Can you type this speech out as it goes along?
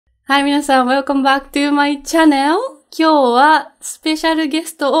はい、皆さん、welcome back to my channel. 今日はスペシャルゲ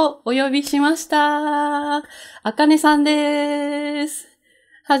ストをお呼びしました。あかねさんです。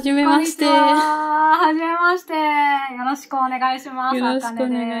はじめまして。こんにちは。はじめまして。よろしくお願いします。よろしくお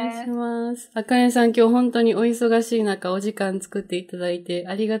願いします。あかねさん、今日本当にお忙しい中、お時間作っていただいて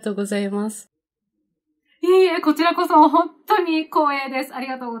ありがとうございます。いえいえ、こちらこそ本当に光栄です。あり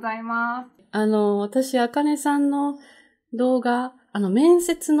がとうございます。私、あかねさんの動画、面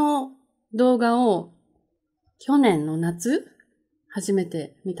接の動画を去年の夏初め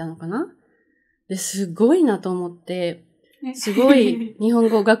て見たのかなで、すごいなと思って、すごい日本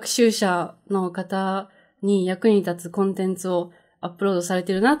語学習者の方に役に立つコンテンツをアップロードされ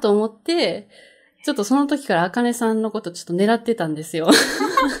てるなと思って、ちょっとその時からあかねさんのことちょっと狙ってたんですよ。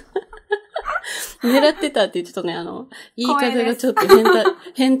狙ってたってちょっとね、言い方がちょっと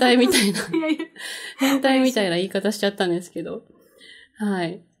変態みたいな、変態みたいな言い方しちゃったんですけど。は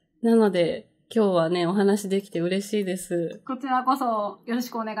い。なので、今日はね、お話できて嬉しいです。こちらこそよろし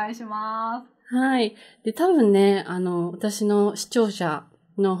くお願いします。はい。で、多分ね、私の視聴者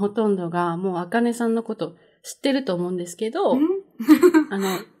のほとんどがもうあかねさんのこと知ってると思うんですけど、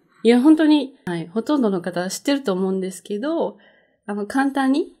いや、本当に、はい、ほとんどの方は知ってると思うんですけど、簡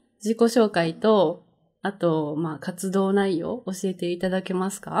単に自己紹介と、あと、活動内容教えていただけま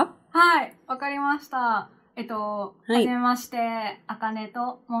すか？はい、わかりました。はじめまして、あかね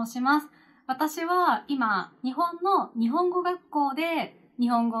と申します。私は今、日本の日本語学校で日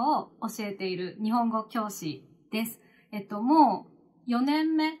本語を教えている日本語教師です。もう4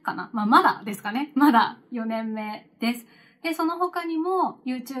年目かな？まだですかね。まだ4年目です。で、その他にも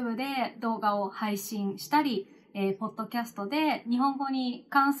YouTube で動画を配信したり、ポッドキャストで日本語に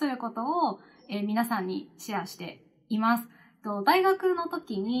関することを、皆さんにシェアしています。大学の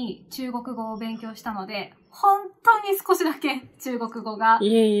時に中国語を勉強したので、本当に少しだけ中国語が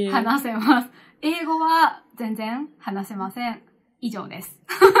話せます。英語は全然話せません。以上です。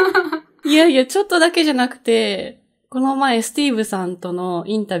いやいや、ちょっとだけじゃなくて、この前スティーブさんとの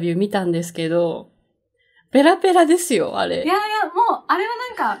インタビュー見たんですけど、ペラペラですよ、あれ。いやいや、もう、あれは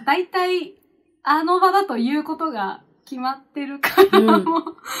なんか、だいたい、あの場だということが決まってるから、もう、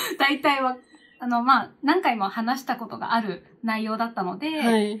だいたいは、何回も話したことがある内容だったので、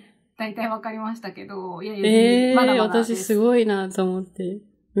はい、だいたいわかりましたけど、いやいや、まだまだです。私すごいなと思って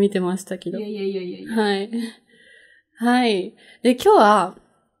見てましたけど。いや。はい。はい。で、今日は、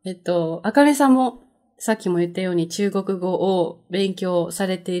あかねさんも、さっきも言ったように中国語を勉強さ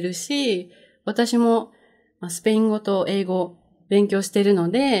れているし、私も、スペイン語と英語を勉強しているの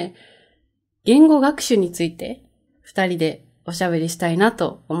で、言語学習について、二人でおしゃべりしたいな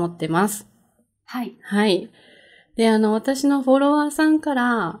と思ってます。はい。はい。で、私のフォロワーさんか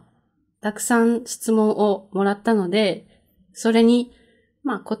ら、たくさん質問をもらったので、それに、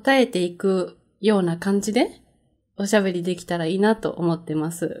答えていくような感じで、おしゃべりできたらいいなと思って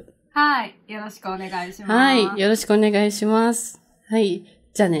ます。はい。よろしくお願いします。はい。よろしくお願いします。はい。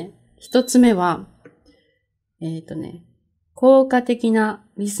じゃあね、一つ目は、効果的な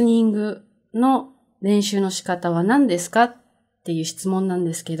リスニングの練習の仕方は何ですかっていう質問なん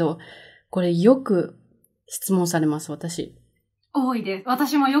ですけど、これよく質問されます、私。多いです。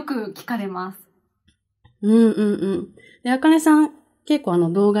私もよく聞かれます。で、あかねさん、結構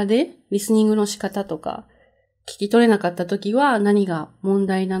動画でリスニングの仕方とか、聞き取れなかった時は何が問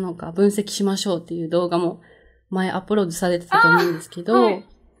題なのか分析しましょうっていう動画も前アップロードされてたと思うんですけど、はい、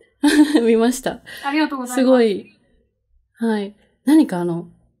見ました。ありがとうございます。すごい。はい。何か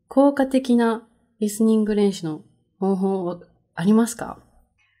効果的なリスニング練習の方法はありますか？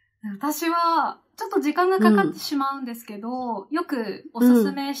私は、ちょっと時間がかかってしまうんですけど、よくおす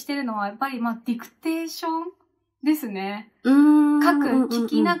すめしてるのは、やっぱりディクテーションですね。聞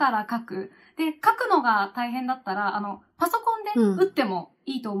きながら書く。で、書くのが大変だったら、パソコンで打っても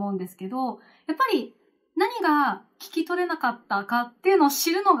いいと思うんですけど、やっぱり何が聞き取れなかったかっていうのを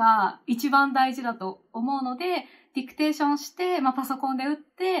知るのが一番大事だと思うので、ディクテーションして、パソコンで打っ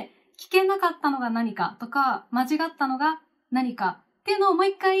て、聞けなかったのが何かとか、間違ったのが何かっていうのをもう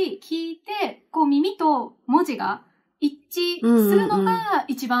一回聞いて、耳と文字が一致するのが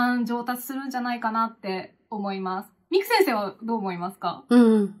一番上達するんじゃないかなって思います。ミク先生はどう思いますか？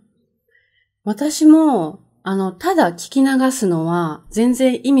私も、ただ聞き流すのは全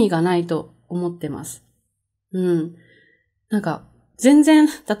然意味がないと思ってます。なんか、全然、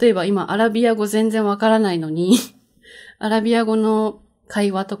例えば今アラビア語全然わからないのに、アラビア語の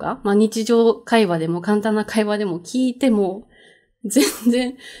会話とか、日常会話でも簡単な会話でも聞いても、全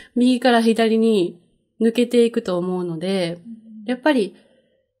然右から左に抜けていくと思うので、やっぱり、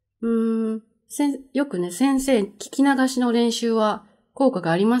よくね、先生、聞き流しの練習は効果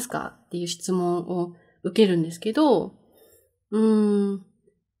がありますかっていう質問を受けるんですけど、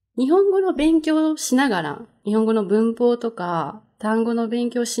日本語の勉強をしながら、日本語の文法とか単語の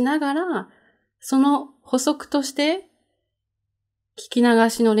勉強をしながら、その補足として聞き流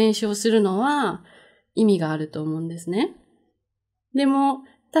しの練習をするのは意味があると思うんですね。でも、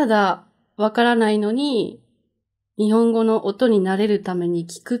ただわからないのに、日本語の音に慣れるために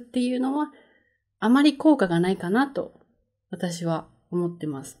聞くっていうのは、あまり効果がないかなと、私は思って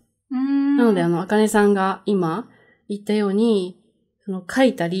ます。なので、あかねさんが今言ったように、書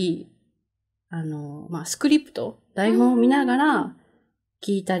いたり、スクリプト、台本を見ながら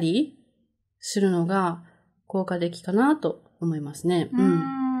聞いたりするのが効果的かなと思いますね。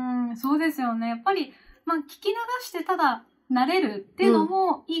そうですよね。やっぱり、聞き流してただ慣れるっていうの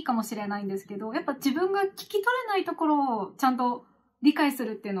もいいかもしれないんですけど、やっぱ自分が聞き取れないところをちゃんと理解す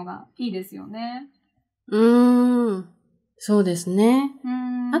るっていうのがいいですよね。そうですね。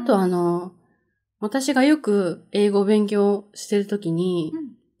あと私がよく英語を勉強してるときに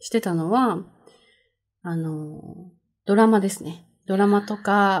してたのは、ドラマですね。ドラマと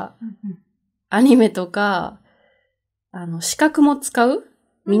か、アニメとか、視覚も使う？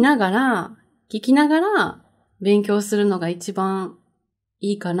見ながら、聞きながら勉強するのが一番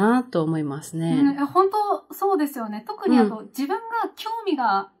いいかなと思いますね。本当そうですよね。特に自分が興味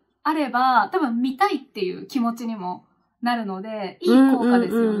があれば、多分見たいっていう気持ちにもなるので、いい効果で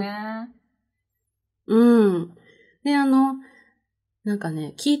すよね。で、なんか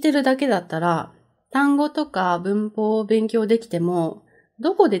ね、聞いてるだけだったら、単語とか文法を勉強できても、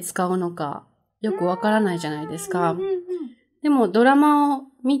どこで使うのかよくわからないじゃないですか。でもドラマを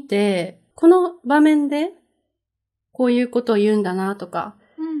見て、この場面でこういうことを言うんだなとか、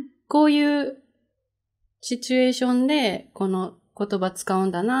こういうシチュエーションでこの言葉使う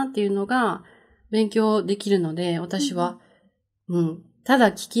んだなっていうのが勉強できるので、私は、た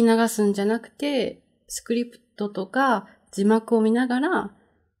だ聞き流すんじゃなくて、スクリプトとか字幕を見ながら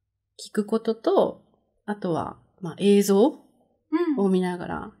聞くことと、あとは、映像を見なが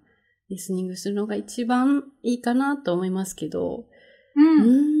らリスニングするのが一番いいかなと思いますけど、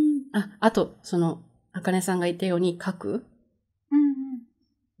あと、あかねさんが言ったように書く。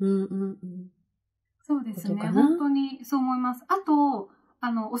そうですね。本当にそう思います。あと、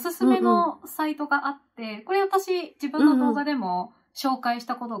おすすめのサイトがあって、これ私自分の動画でも紹介し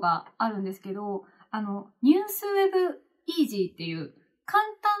たことがあるんですけど、ニュースウェブイージーっていう簡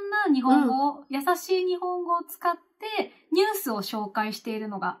単な日本語、優しい日本語を使ってニュースを紹介している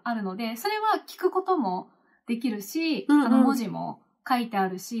のがあるので、それは聞くこともできるし、文字も書いてあ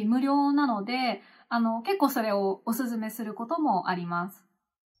るし、無料なので、結構それをおすすめすることもあります。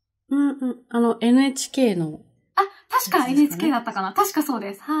NHK の。確か NHK だったかな。確かそう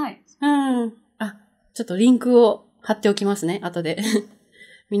です。はい。ちょっとリンクを貼っておきますね、後で。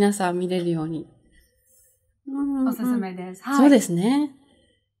皆さん見れるように。おすすめです。はい。そうですね。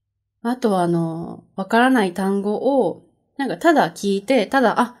あとはわからない単語を、ただ聞いて、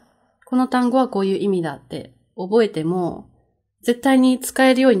この単語はこういう意味だって覚えても、絶対に使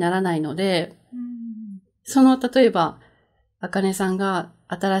えるようにならないので、例えば、あかねさんが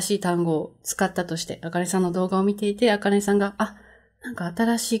新しい単語を使ったとして、あかねさんの動画を見ていて、あかねさんが、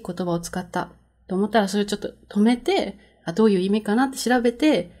新しい言葉を使ったと思ったら、それをちょっと止めて、どういう意味かなって調べ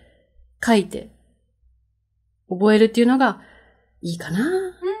て、書いて、覚えるっていうのがいいか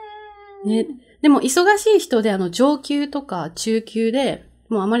な。ね。でも、忙しい人で、上級とか中級で、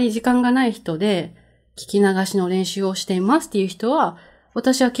もうあまり時間がない人で、聞き流しの練習をしていますっていう人は、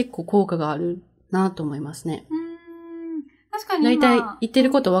私は結構効果があるなと思いますね。確かに大体言ってる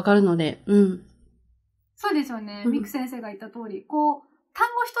ことわかるので、そうですよね。ミク先生が言った通り、単語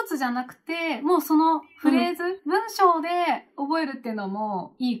一つじゃなくて、もうそのフレーズ、文章で覚えるっていうの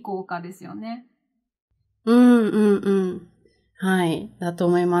もいい効果ですよね。はい、だと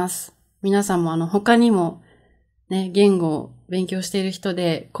思います。皆さんも他にもね、言語を勉強している人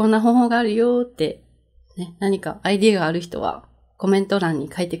で、こんな方法があるよって、ね、何かアイディアがある人はコメント欄に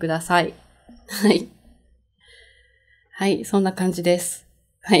書いてください。はい。はい、そんな感じです。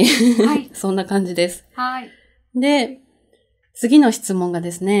はい。はい、そんな感じです。はい。で、次の質問が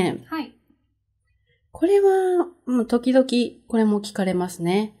ですね。はい。これは、時々、これも聞かれます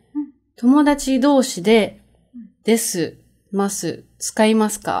ね。友達同士で、です、ます、使いま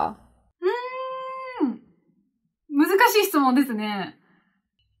すか？難しい質問ですね。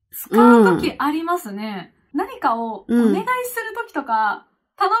使うときありますね。何かをお願いするときとか、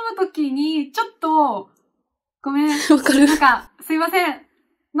頼むときに、ちょっと、ごめん。わかる。すいません。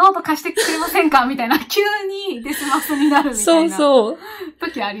ノート貸してくれませんかみたいな、急にデスマスになるみたいな。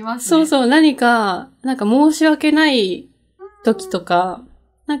時ありますね。何か申し訳ない時とか、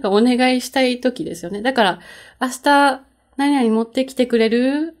なんかお願いしたい時ですよね。だから、明日何々持ってきてくれ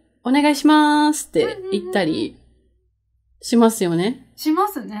る？お願いしますって言ったりしますよね。しま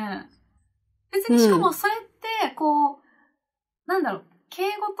すね。別にしかもそれって、こう、なんだろう、敬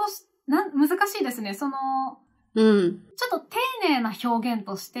語と難しいですね。ちょっと丁寧な表現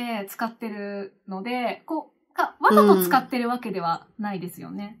として使ってるので、わざと使ってるわけではないです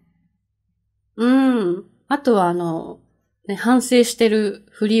よね。あとは反省してる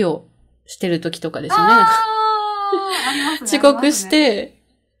ふりをしてる時とかですよね。ありますね。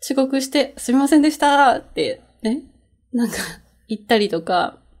遅刻して、すみませんでしたってね、なんか言ったりと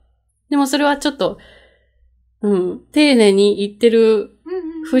か。でもそれはちょっと、丁寧に言ってる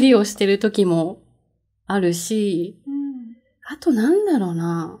ふりをしてる時もあるし、あとなんだろう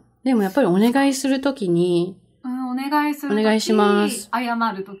な。でもやっぱりお願いする時に、お願いする時、お願いします。謝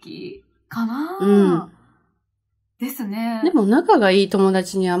る時かな。ですね。でも仲がいい友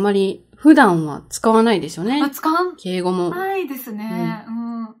達にあまり普段は使わないですよね。敬語も。ないですね。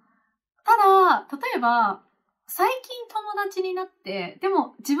ただ、例えば、最近友達になって、で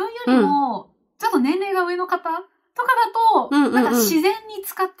も自分よりも、ちょっと年齢が上の方とかだと、なんか自然に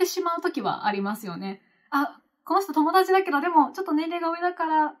使ってしまう時はありますよね。この人友達だけど、でもちょっと年齢が上だか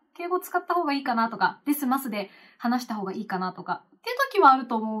ら、敬語使った方がいいかなとか、ですますで話した方がいいかなとか、っていう時はある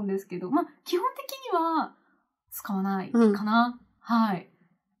と思うんですけど、基本的には使わないかな。はい。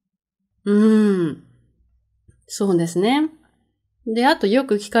そうですね。で、あとよ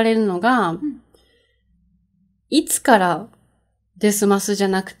く聞かれるのが、いつからデスマスじゃ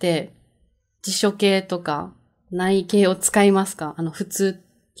なくて、辞書形とか内形を使いますか？普通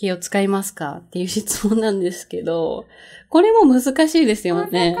形を使いますか？っていう質問なんですけど、これも難しいですよ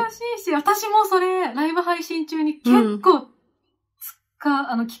ね。難しいし、私もそれ、ライブ配信中に結構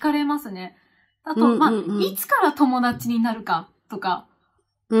聞かれますね。あと、いつから友達になるかとか、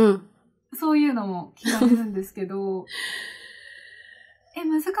そういうのも聞かれるんですけど、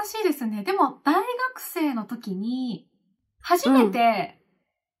難しいですね。でも、大学生の時に、初めて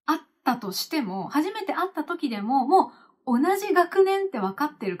会ったとしても、初めて会った時でも、もう同じ学年って分か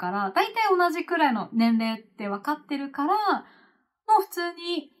ってるから、大体同じくらいの年齢って分かってるから、もう普通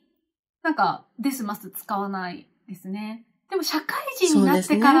になんかデスマス使わないですね。でも社会人になっ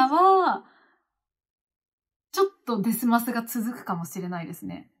てからは、ちょっとデスマスが続くかもしれないです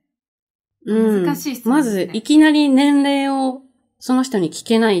ね。難しい質問ですね。まず、いきなり年齢をその人に聞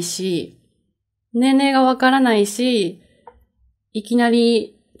けないし、年齢がわからないし、いきな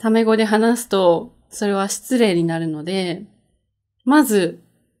りタメ語で話すと、それは失礼になるので、まず、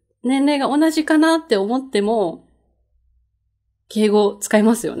年齢が同じかなって思っても、敬語使い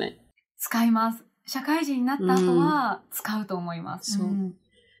ますよね。使います。社会人になった後は使うと思います。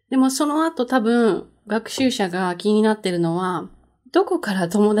でもその後多分、学習者が気になってるのは、どこから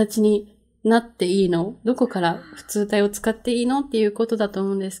友達になっていいの？どこから普通体を使っていいの？っていうことだと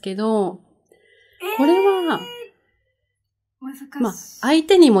思うんですけど、これは、難しい。相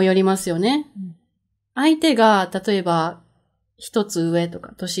手にもよりますよね。相手が、例えば、一つ上と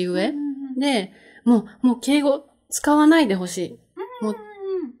か、年上、で、もう敬語使わないでほしい。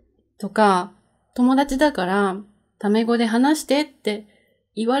とか、友達だから、タメ語で話してって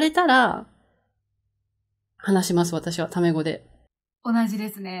言われたら、話します、私は、タメ語で。同じで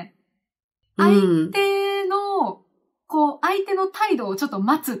すね。相手の態度をちょっと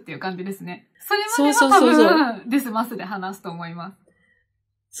待つっていう感じですね。それまでは多分、デスマスで話すと思います。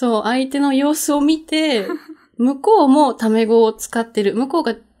そう、相手の様子を見て、向こうもタメ語を使ってる。向こう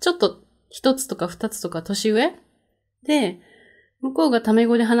がちょっと一つとか二つとか年上で、向こうがタメ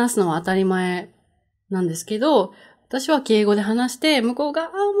語で話すのは当たり前なんですけど、私は敬語で話して、向こうが、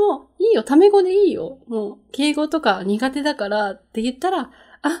もういいよ、タメ語でいいよ。もう敬語とか苦手だからって言ったら、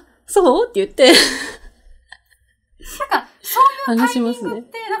そうって言って。なんか、そういうタイミングっ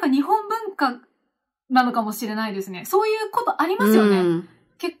て、なんか日本文化なのかもしれないですね。そういうことありますよね。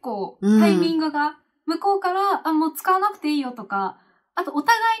結構、タイミングが、向こうから、もう使わなくていいよとか、あとお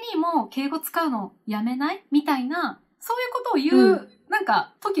互いにも敬語使うのやめないみたいな、そういうことを言う、なん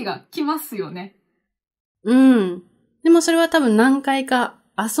か、時が来ますよね。でもそれは多分何回か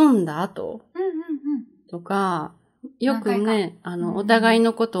遊んだ後とか、よくね、お互い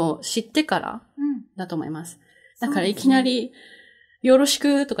のことを知ってからだと思います。だからいきなり、よろし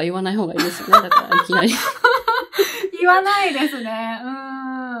くとか言わない方がいいですよね。だからいきなり。言わないですね。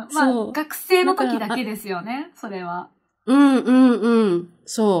学生の時だけですよね、それは。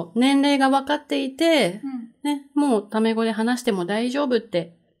そう。年齢が分かっていて、ね、もうタメ語で話しても大丈夫っ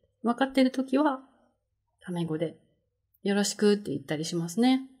て分かってる時は、タメ語でよろしくって言ったりします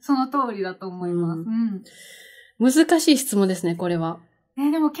ね。その通りだと思います。難しい質問ですね、これは。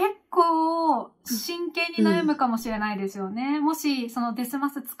でも結構、真剣に悩むかもしれないですよね。もし、そのデス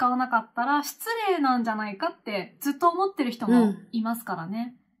マス使わなかったら、失礼なんじゃないかって、ずっと思ってる人もいますから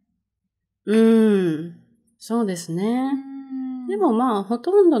ね。そうですね。でもまあ、ほ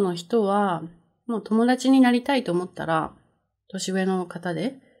とんどの人は、もう友達になりたいと思ったら、年上の方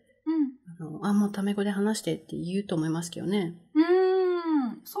で、もうタメ語で話してって言うと思いますけどね。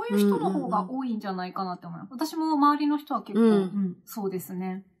そういう人の方が多いんじゃないかなって思います。私も周りの人は結構、そうです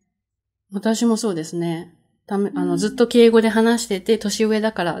ね。私もそうですね。ずっと敬語で話してて、年上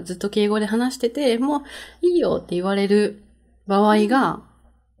だからずっと敬語で話してて、もういいよって言われる場合が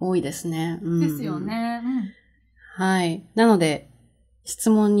多いですね。ですよね。はい。なので、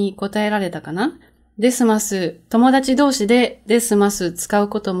質問に答えられたかな？デスマス、友達同士でデスマス使う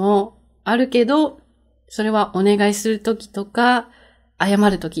こともあるけど、それはお願いするときとか、謝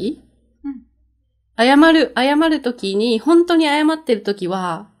るとき？謝るときに、本当に謝ってるとき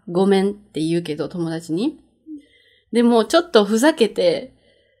は、ごめんって言うけど、友達に。でも、ちょっとふざけて、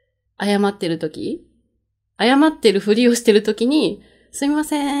謝ってるとき、謝ってるふりをしてるときに、すみま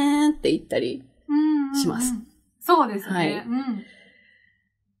せんって言ったりします。そうですね。はい。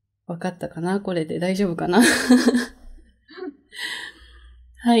わかったかな？これで大丈夫かな？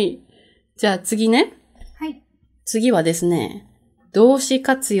はい。じゃあ次ね。はい。次はですね、動詞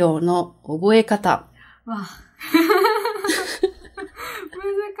活用の覚え方。わあ。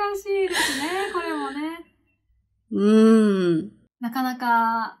難しいですね、これもね。なかな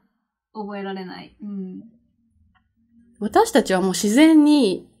か覚えられない。私たちはもう自然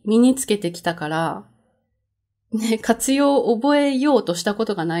に身につけてきたから、ね、活用を覚えようとしたこ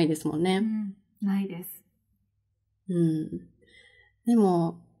とがないですもんね。ないです。で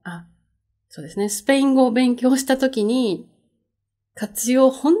も、そうですね。スペイン語を勉強したときに、活用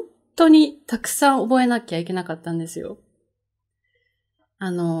本当にたくさん覚えなきゃいけなかったんですよ。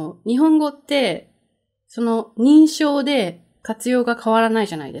日本語って、その認証で活用が変わらない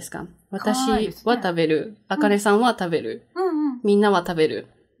じゃないですか。私は食べる。あかねさんは食べる。みんなは食べる。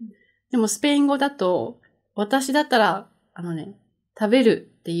でもスペイン語だと、私だったら、食べる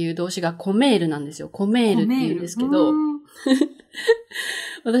っていう動詞がコメールなんですよ。コメールって言うんですけど。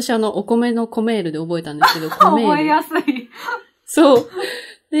私お米のコメールで覚えたんですけど、コメール。覚えやすい。そう。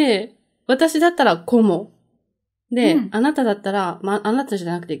で、私だったらコモ。で、あなただったら、あなたじ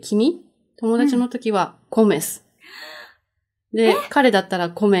ゃなくて君？友達の時はコメス。で、彼だったら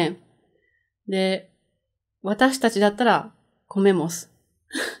コメン。で、私たちだったらコメモス。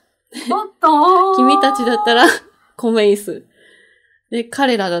おっと君たちだったらコメイス。で、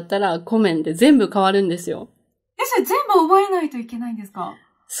彼らだったらコメンで全部変わるんですよ。それ全部覚えないといけないんですか？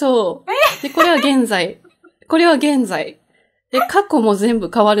そう。で、これは現在。で、過去も全部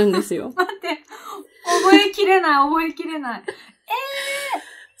変わるんですよ。待って。覚えきれない。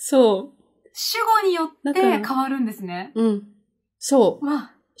そう。主語によって変わるんですね。そう。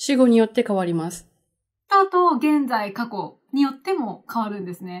主語によって変わります。あと、現在、過去によっても変わるん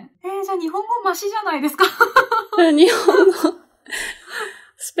ですね。じゃあ日本語マシじゃないですか？日本語、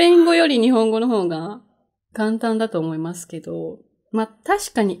スペイン語より日本語の方が簡単だと思いますけど、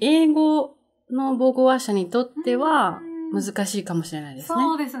確かに英語の母語話者にとっては難しいかもしれないですね。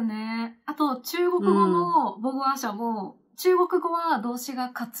そうですね。あと、中国語の母語話者も、中国語は動詞が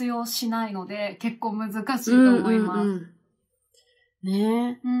活用しないので、結構難しいと思います。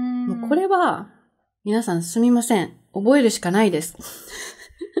ねえ。もうこれは、皆さんすみません。覚えるしかないです。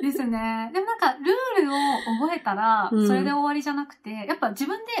ですね。でもルールを覚えたら、それで終わりじゃなくて、やっぱ自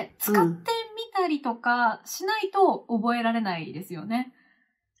分で使ってみたりとかしないと覚えられないですよね。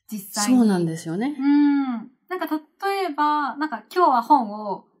実際に。そうなんですよね。例えば、今日は本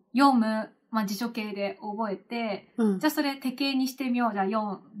を読む、辞書形で覚えて、じゃあそれ手形にしてみよう。じゃあ読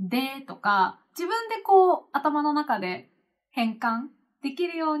んでとか、自分で頭の中で変換でき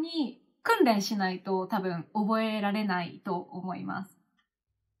るように訓練しないと多分覚えられないと思います。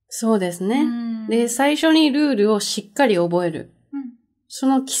そうですね。で、最初にルールをしっかり覚える。そ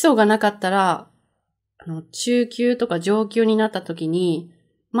の基礎がなかったら、中級とか上級になった時に、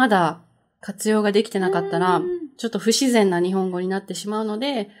まだ活用ができてなかったら、ちょっと不自然な日本語になってしまうの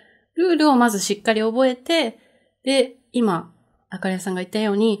で、ルールをまずしっかり覚えて、で、今、あかねさんが言った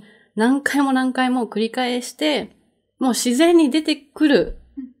ように、何回も繰り返して、もう自然に出てくる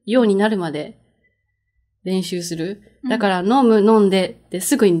ようになるまで練習する。だから、飲む、飲んで、で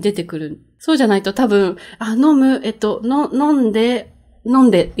すぐに出てくる。そうじゃないと多分、飲む、飲んで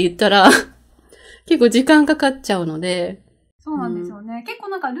って言ったら、結構時間かかっちゃうので。そうなんですよね。結構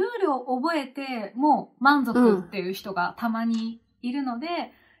ルールを覚えて、もう満足っていう人がたまにいるので、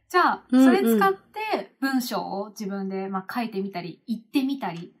じゃあ、それ使って文章を自分で書いてみたり、言ってみ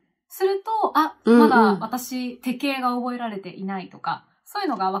たりすると、まだ私、手形が覚えられていないとか、そういう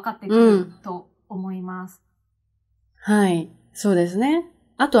のが分かってくると思います。はい。そうですね。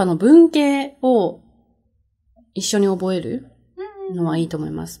あと文型を一緒に覚えるのはいいと思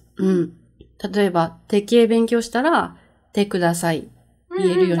います。例えば、手形勉強したら、手ください。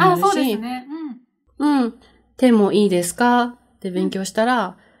言えるようになるし。そうですね。手もいいですかって勉強した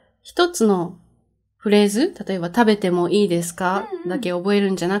ら、一つのフレーズ、例えば食べてもいいですかだけ覚え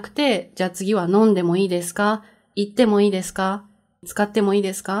るんじゃなくて、じゃあ次は飲んでもいいですか言ってもいいですか使ってもいい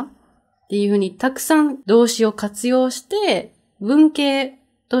ですかっていうふうにたくさん動詞を活用して、文型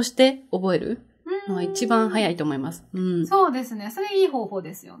として覚えるのが一番早いと思います。そうですね。それいい方法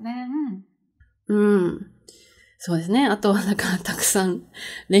ですよね。そうですね。あとはたくさん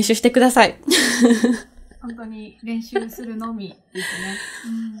練習してください。本当に練習するのみで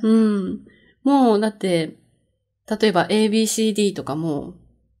すね。もうだって、例えば ABCD とかも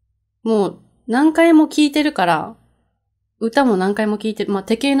う何回も聞いてるから、歌も何回も聞いてる。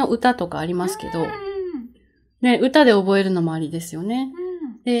手形の歌とかありますけど、ね、歌で覚えるのもありですよね。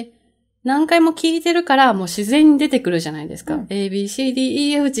で、何回も聞いてるからもう自然に出てくるじゃないですか。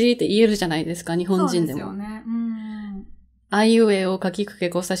ABCDEFG って言えるじゃないですか、日本人でも。そうですよね。あいうえおかきくけ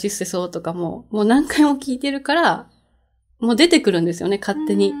こさしすせそうとかもう何回も聞いてるから、もう出てくるんですよね、勝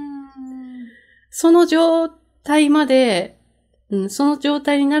手に。その状態まで、その状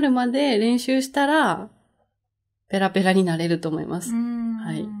態になるまで練習したら、ペラペラになれると思います。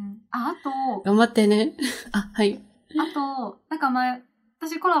はい。あと、頑張ってね。はい。あと、前、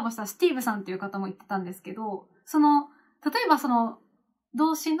私コラボしたスティーブさんっていう方も言ってたんですけど、例えば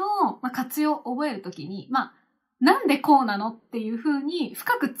動詞の活用を覚えるときに、なんでこうなのっていう風に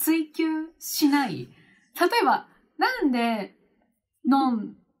深く追求しない。例えば、なんで、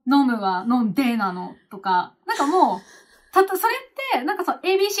飲むは飲んでなのとか、もう、それって、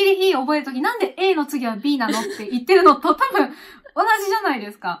ABCDE を覚えるとき、なんで A の次は B なのって言ってるのと多分同じじゃない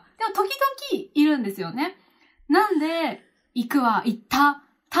ですか。でも時々いるんですよね。なんで、行くは行った、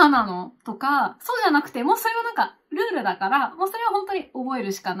たなのとか、そうじゃなくて、もうそれはルールだから、もうそれは本当に覚え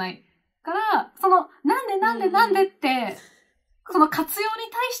るしかない。から、なんでって、その活用に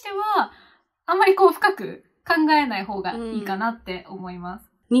対しては、あんまり深く考えない方がいいかなって思います。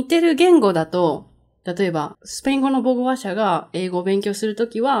似てる言語だと、例えば、スペイン語の母語話者が英語を勉強すると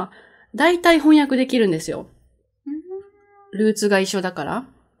きは、大体翻訳できるんですよ。ルーツが一緒だから。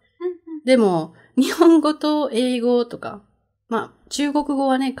でも、日本語と英語とか、中国語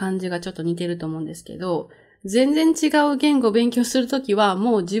はね、漢字がちょっと似てると思うんですけど、全然違う言語を勉強するときは、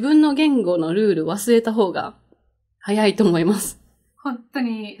もう自分の言語のルール忘れた方が早いと思います。本当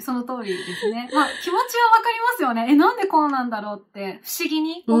にその通りですね。気持ちはわかりますよね。なんでこうなんだろうって不思議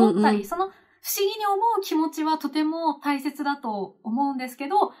に思ったり、その不思議に思う気持ちはとても大切だと思うんですけ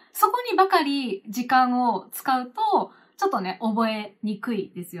ど、そこにばかり時間を使うと、ちょっとね、覚えにく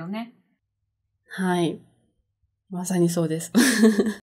いですよね。はい。まさにそうです。